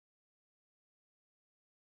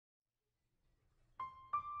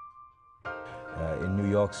In New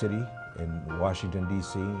York City, in Washington,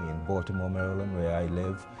 D.C., in Baltimore, Maryland, where I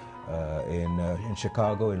live, in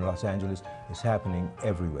Chicago, in Los Angeles. It's happening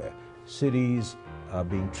everywhere. Cities are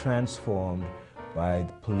being transformed by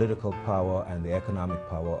the political power and the economic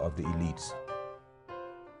power of the elites.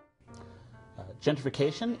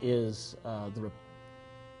 Gentrification is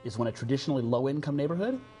when a traditionally low-income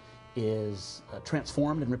neighborhood is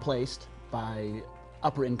transformed and replaced by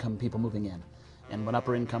upper-income people moving in. And when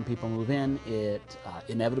upper-income people move in, it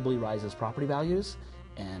inevitably rises property values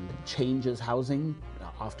and changes housing,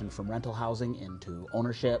 often from rental housing into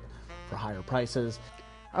ownership for higher prices.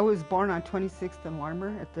 I was born on 26th and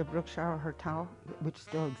Larmer at the Brookshire Hotel, which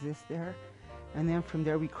still exists there. And then from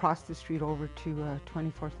there we crossed the street over to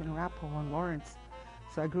 24th and Arapahoe in Lawrence.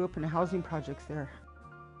 So I grew up in the housing projects there.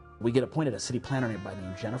 We get appointed a city planner by the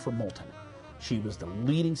name Jennifer Moulton. She was the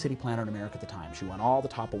leading city planner in America at the time. She won all the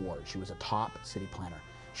top awards. She was a top city planner.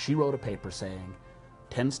 She wrote a paper saying,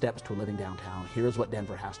 10 steps to living downtown, here's what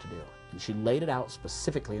Denver has to do. And she laid it out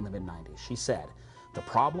specifically in the mid-90s. She said, the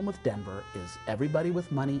problem with Denver is everybody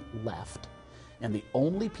with money left, and the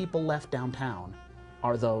only people left downtown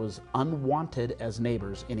are those unwanted as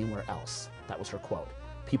neighbors anywhere else. That was her quote.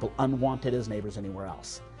 People unwanted as neighbors anywhere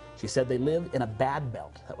else. She said they live in a bad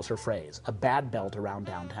belt, that was her phrase, a bad belt around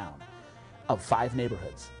downtown of 5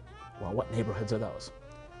 neighborhoods. Well, what neighborhoods are those?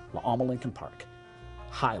 La Alma Lincoln Park,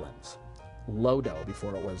 Highlands, Lodo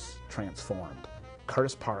before it was transformed,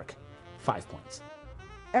 Curtis Park, 5 Points.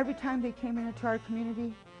 Every time they came into our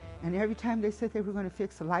community, and every time they said they were going to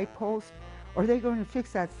fix a light post, or they're going to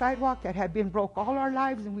fix that sidewalk that had been broke all our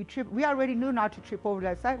lives, and we already knew not to trip over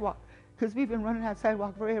that sidewalk, because we've been running that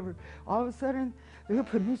sidewalk forever. All of a sudden, they're going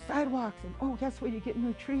to put new sidewalks, and oh, guess what, you get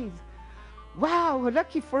new trees. Wow, well,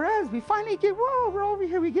 lucky for us, we finally get, whoa, we're over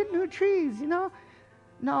here, we get new trees, you know.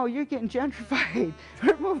 No, you're getting gentrified.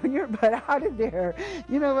 We're moving your butt out of there.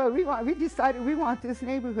 You know what, we decided we want this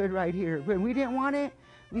neighborhood right here. When we didn't want it,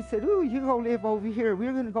 we said, ooh, you go live over here.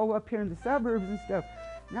 We're going to go up here in the suburbs and stuff.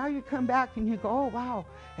 Now you come back and you go, oh, wow,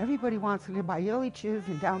 everybody wants to live by Illich's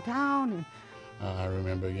and downtown. And I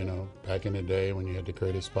remember, you know, back in the day when you had the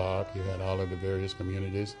Curtis Park, you had all of the various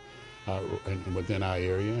communities within our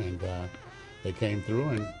area, and they came through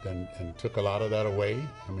and took a lot of that away.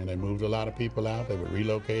 I mean, they moved a lot of people out. They were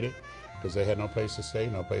relocated because they had no place to stay,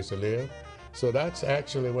 no place to live. So that's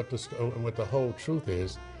actually what the whole truth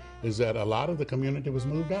is that a lot of the community was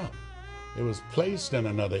moved out. It was placed in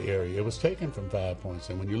another area. It was taken from 5 Points.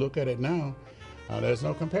 And when you look at it now, there's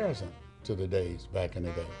no comparison to the days back in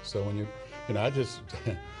the day. So when you know,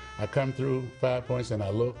 I come through 5 Points and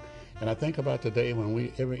I look and I think about the day when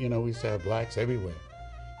we used to have blacks everywhere.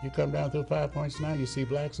 You come down through 5 Points now, you see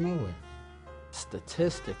blacks nowhere.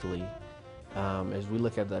 Statistically, as we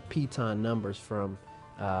look at the Piton numbers from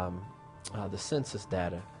the census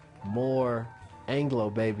data, more Anglo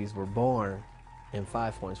babies were born in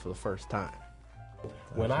 5 Points for the first time.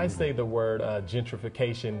 When I say the word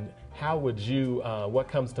gentrification, how would you, what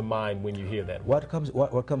comes to mind when you hear that word?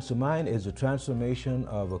 What comes to mind is the transformation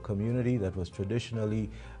of a community that was traditionally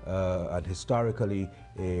and historically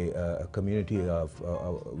a community of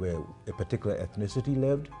where a particular ethnicity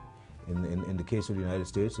lived. In the case of the United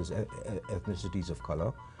States, there's ethnicities of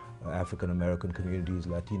color, African American communities,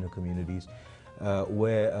 Latino communities,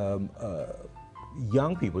 where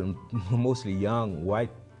young people, mostly young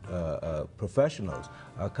white professionals,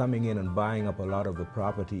 are coming in and buying up a lot of the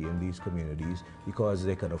property in these communities because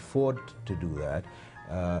they can afford to do that,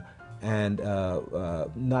 and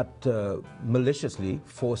not maliciously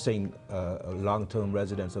forcing long-term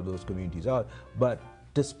residents of those communities out, but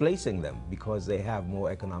displacing them because they have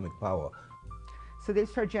more economic power. so they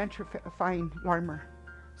start gentrifying Larmer.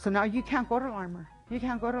 So now you can't go to Larmer. You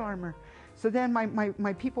can't go to Larmer. So then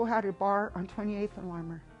my people had a bar on 28th and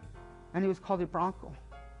Larmer, and it was called the Bronco,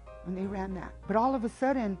 and they ran that. But all of a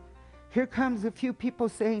sudden, here comes a few people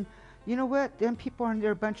saying, you know what, them people are,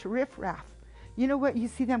 they're a bunch of riffraff. You know what, you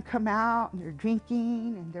see them come out, and they're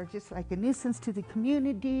drinking, and they're just like a nuisance to the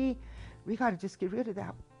community. We got to just get rid of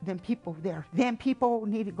that. Them people there. Them people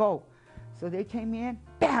need to go. So they came in,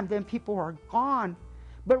 bam, them people are gone.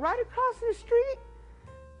 But right across the street,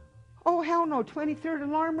 oh hell no, 23rd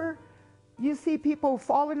and Larmer, you see people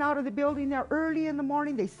falling out of the building there early in the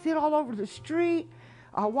morning. They sit all over the street.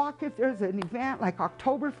 Walk if there's an event like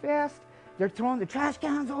Oktoberfest. They're throwing the trash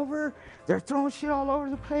cans over. They're throwing shit all over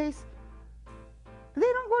the place. They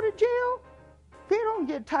don't go to jail. They don't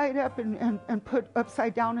get tied up and put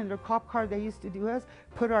upside down in their cop car. They used to do us,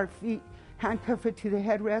 put our feet, handcuff it to the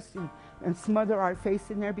headrest and smother our face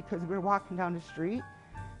in there because we're walking down the street.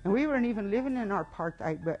 And we weren't even living in our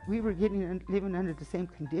apartheid, but we were living under the same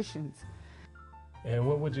conditions. And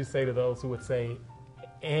what would you say to those who would say,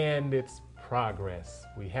 and it's progress,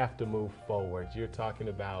 we have to move forward? You're talking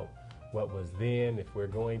about what was then. If we're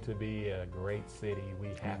going to be a great city, we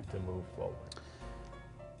have to move forward.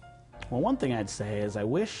 Well, one thing I'd say is I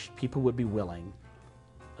wish people would be willing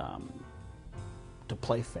to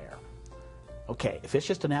play fair. Okay, if it's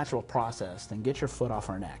just a natural process, then get your foot off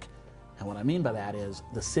our neck. And what I mean by that is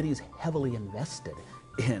the city's heavily invested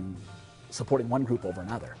in supporting one group over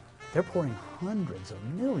another. They're pouring hundreds of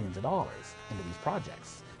millions of dollars into these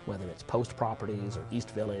projects, whether it's Post Properties or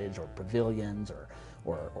East Village or Pavilions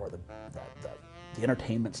or the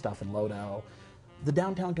entertainment stuff in Lodo, the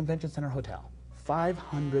Downtown Convention Center Hotel,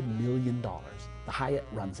 $500 million. The Hyatt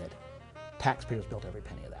runs it. Taxpayers built every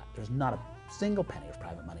penny of that. There's not a single penny of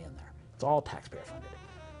private money in there. It's all taxpayer funded.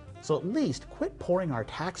 So at least quit pouring our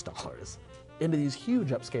tax dollars into these huge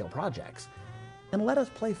upscale projects and let us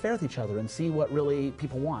play fair with each other and see what really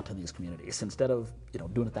people want in these communities instead of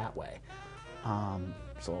doing it that way.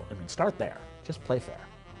 So I mean, start there. Just play fair.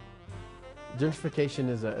 Gentrification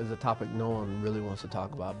is a topic no one really wants to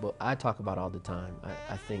talk about, but I talk about it all the time.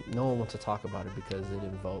 I think no one wants to talk about it because it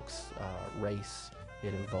invokes race,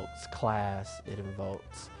 it invokes class, it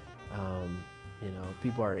invokes,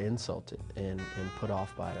 people are insulted and put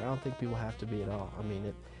off by it. I don't think people have to be at all. I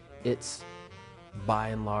mean, it's by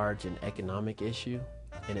and large an economic issue,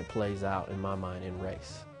 and it plays out, in my mind, in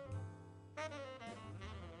race.